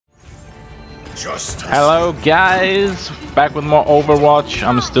Hello guys, back with more Overwatch.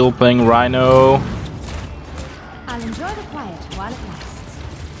 I'm still playing Rhino. I'll enjoy the quiet while it lasts.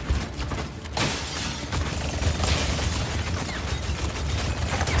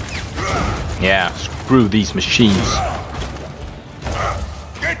 Yeah, screw these machines.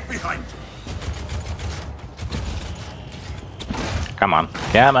 Get behind. Come on,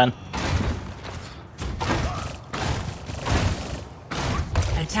 come on.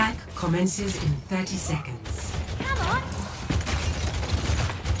 Attack commences in 30 seconds. Come on!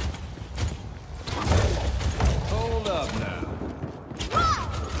 Hold up now.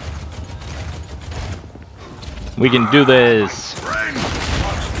 We can do this. Friend,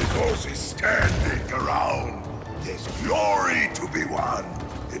 watch the horses standing around. There's glory to be won.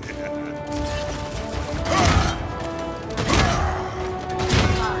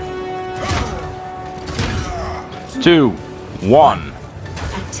 2, 1.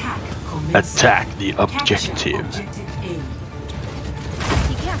 Attack Attack the objective. Objective A.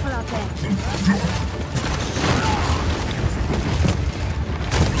 Be careful out there.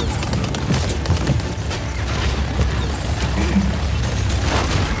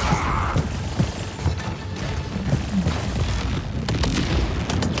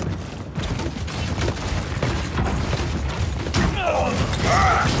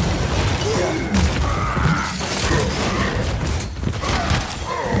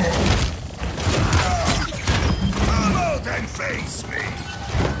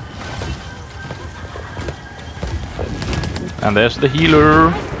 And there's the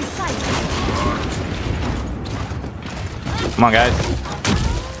healer. Come on, guys.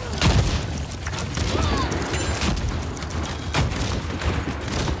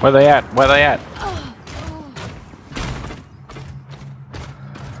 Where they at? Where they at?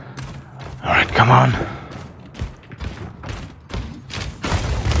 Alright, come on.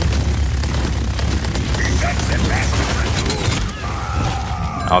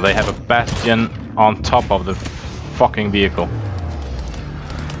 Oh, they have a bastion on top of the fucking vehicle.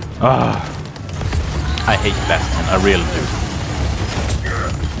 Ah, I hate Bastion, I really do.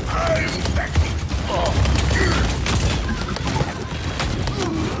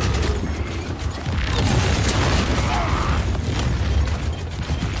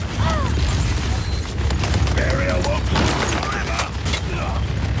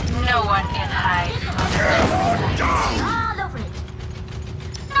 No one can hide.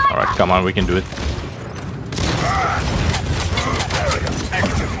 Alright, come on, we can do it.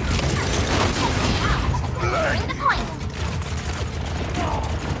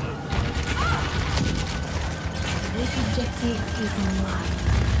 This objective is mine.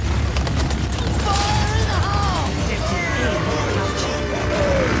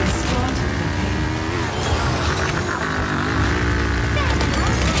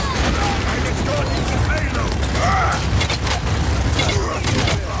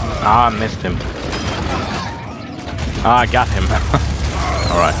 Ah, I missed him. Ah, I got him.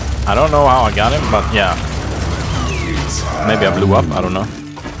 Alright. I don't know how I got him, but yeah. Maybe I blew up, I don't know.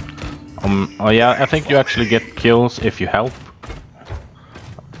 Oh yeah, I think you actually get kills if you help.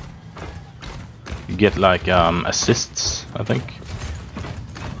 You get like assists, I think.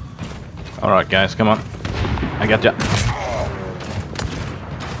 Alright guys, come on. I got ya.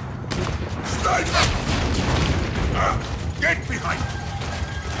 Get behind.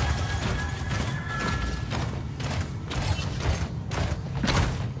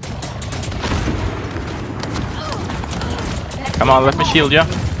 Come on, let me shield ya.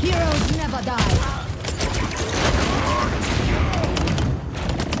 Heroes never die.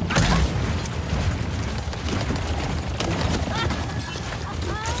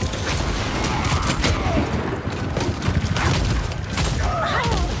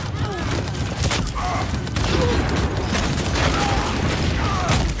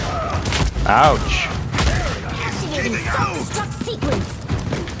 Ouch. Activating self-destruct sequence.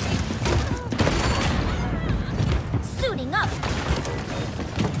 Suiting up.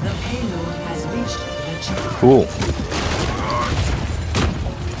 The payload has reached the chip. Cool.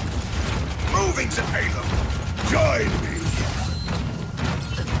 Moving to payload. Join me.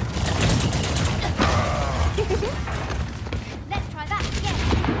 Let's try that again.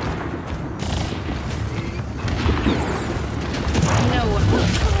 No one will.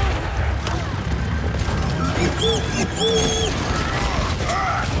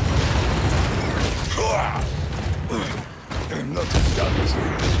 Not as young as you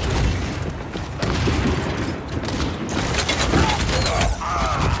used to be.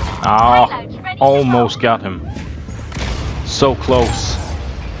 Oh, almost got him. So close.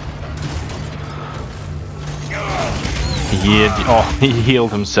 He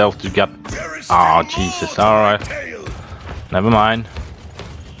healed himself to get Oh, Jesus. Alright. Never mind.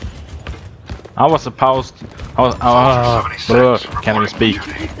 I was supposed... can't even speak.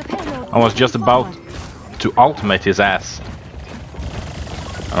 I was just about to ultimate his ass.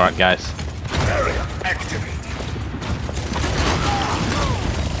 Alright, guys. Area activate.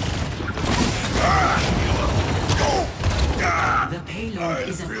 The payload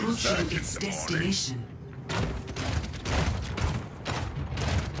is approaching its destination.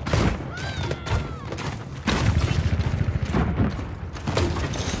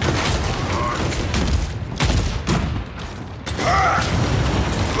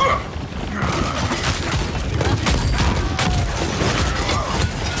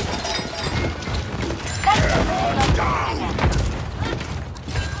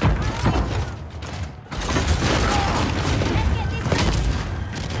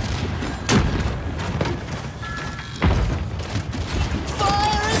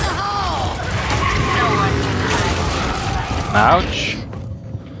 Ouch.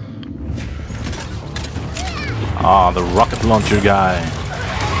 Ah, the rocket launcher guy.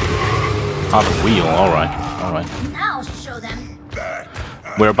 Ah, the wheel. Alright. Alright. Now show them.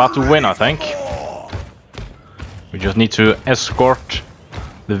 We're about to win, I think. We just need to escort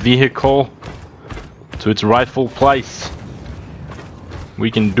the vehicle to its rightful place.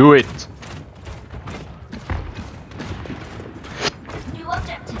 We can do it. New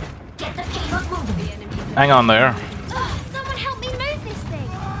objective. Get the payload moving. Hang on there. Someone help me move this thing.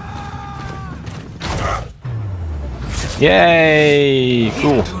 Yay!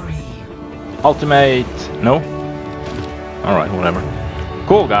 Cool. Ultimate. No? Alright, whatever.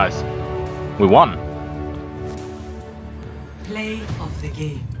 Cool, guys. We won. Play of the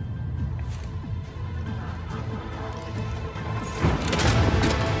game.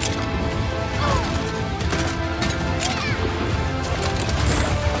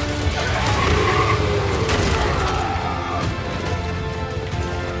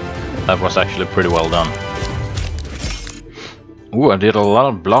 That was actually pretty well done. Ooh, I did a lot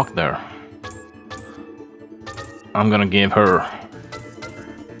of block there. I'm gonna give her.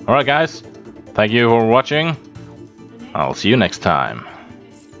 Alright guys, thank you for watching. I'll see you next time.